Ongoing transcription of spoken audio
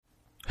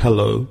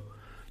Hello,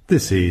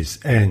 this is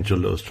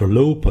Angelo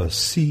Stralopa,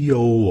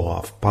 CEO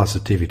of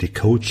Positivity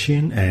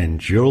Coaching,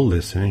 and you're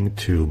listening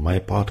to my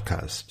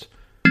podcast.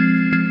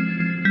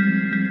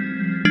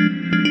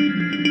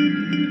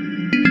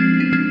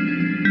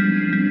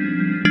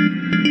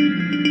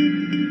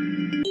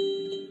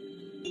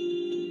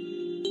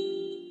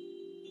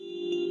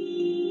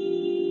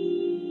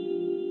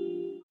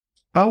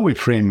 How we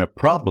frame a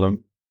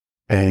problem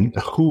and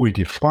who we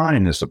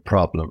define as a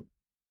problem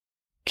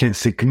can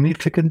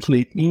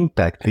significantly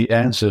impact the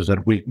answers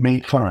that we may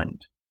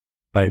find.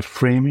 By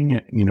framing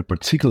it in a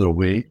particular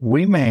way,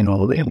 we may not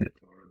limit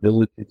our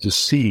ability to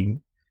see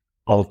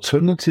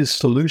alternative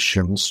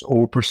solutions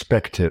or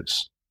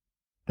perspectives.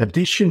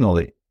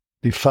 Additionally,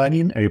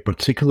 defining a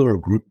particular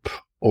group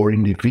or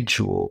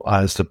individual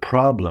as the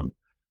problem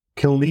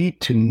can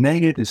lead to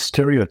negative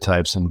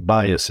stereotypes and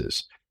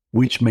biases,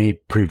 which may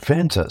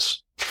prevent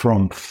us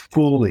from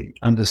fully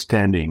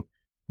understanding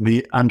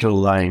the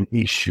underlying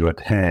issue at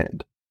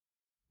hand.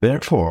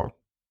 Therefore,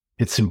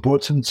 it's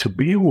important to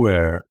be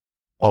aware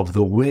of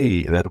the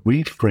way that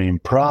we frame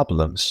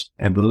problems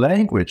and the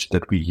language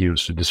that we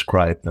use to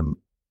describe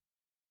them.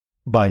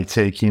 By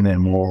taking a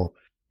more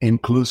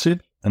inclusive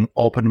and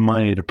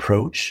open-minded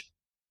approach,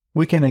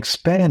 we can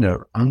expand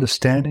our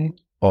understanding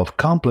of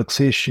complex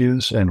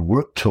issues and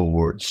work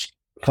towards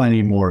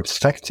finding more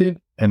effective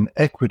and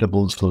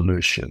equitable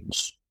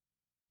solutions.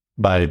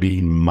 By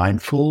being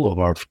mindful of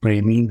our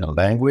framing and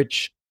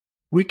language,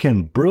 we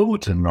can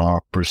broaden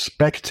our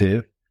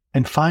perspective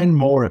and find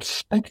more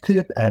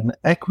effective and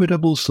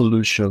equitable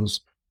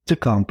solutions to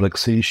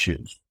complex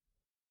issues.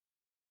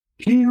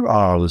 Here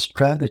are the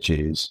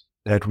strategies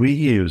that we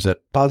use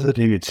at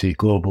Positivity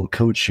Global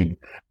Coaching,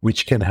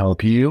 which can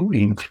help you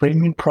in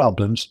framing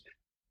problems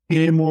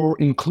in a more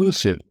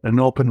inclusive and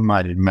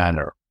open-minded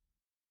manner.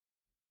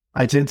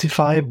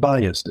 Identify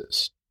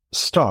biases.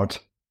 Start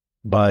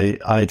by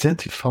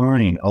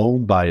identifying all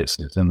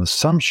biases and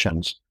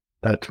assumptions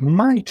that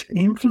might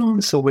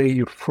influence the way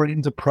you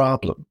frame the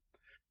problem.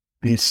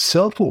 This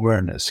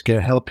self-awareness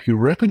can help you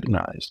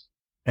recognize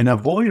and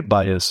avoid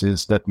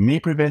biases that may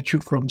prevent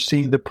you from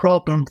seeing the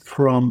problem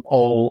from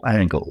all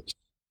angles.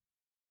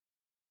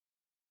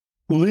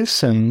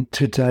 Listen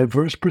to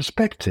diverse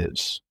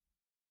perspectives.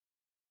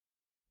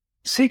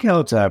 Seek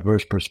out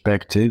diverse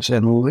perspectives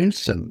and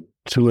listen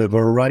to a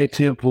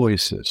variety of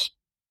voices.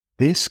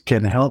 This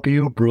can help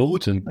you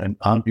broaden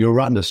your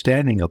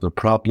understanding of the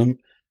problem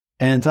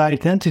and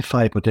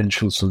identify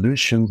potential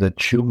solutions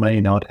that you may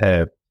not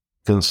have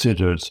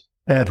considered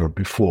ever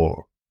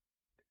before.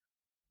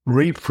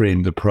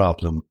 Reframe the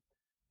problem.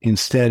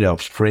 Instead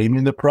of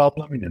framing the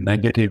problem in a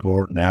negative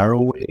or narrow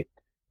way,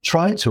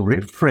 try to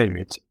reframe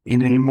it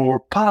in a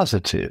more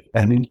positive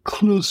and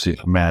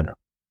inclusive manner.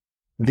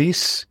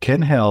 This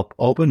can help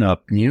open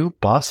up new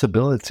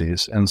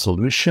possibilities and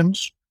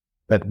solutions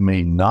that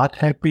may not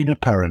have been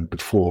apparent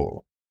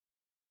before.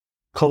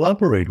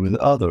 Collaborate with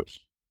others.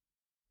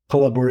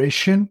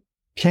 Collaboration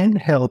can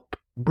help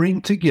bring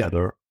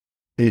together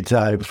a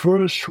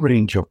diverse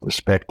range of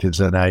perspectives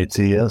and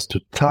ideas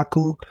to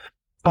tackle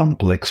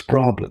complex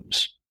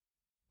problems.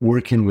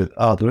 Working with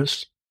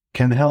others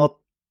can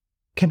help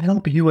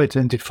you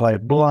identify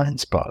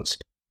blind spots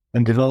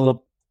and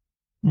develop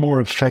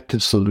more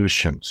effective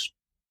solutions.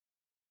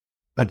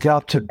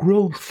 Adopt a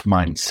growth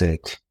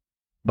mindset.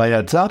 By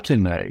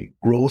adopting a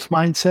growth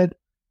mindset,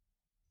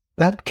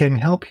 that can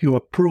help you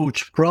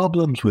approach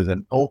problems with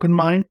an open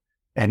mind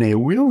and a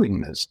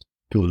willingness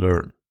to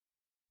learn.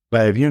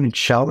 By viewing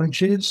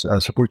challenges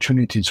as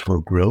opportunities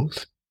for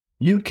growth,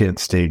 you can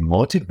stay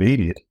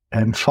motivated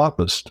and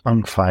focused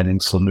on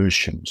finding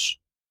solutions.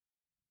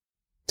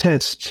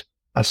 Test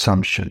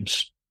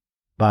assumptions.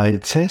 By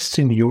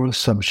testing your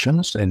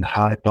assumptions and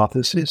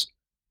hypotheses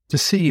to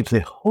see if they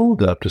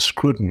hold up to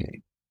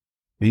scrutiny,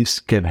 this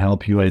can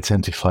help you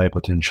identify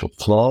potential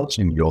flaws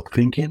in your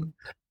thinking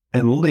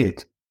and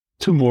lead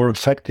to more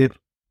effective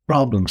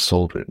problem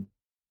solving.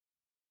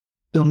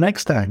 So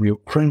next time you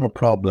frame a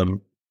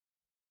problem,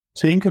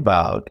 think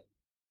about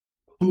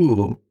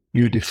who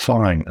you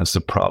define as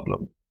the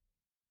problem.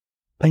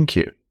 Thank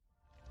you.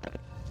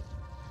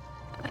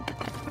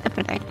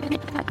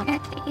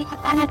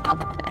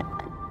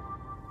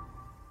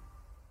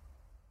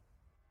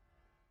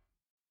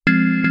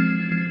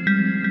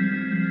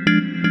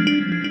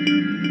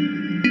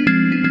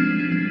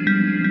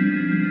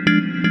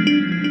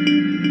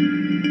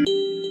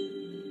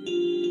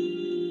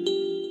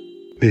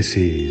 This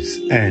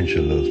is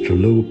Angelo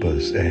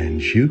Stralopas,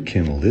 and you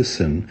can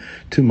listen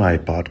to my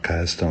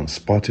podcast on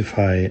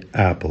Spotify,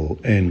 Apple,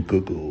 and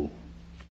Google.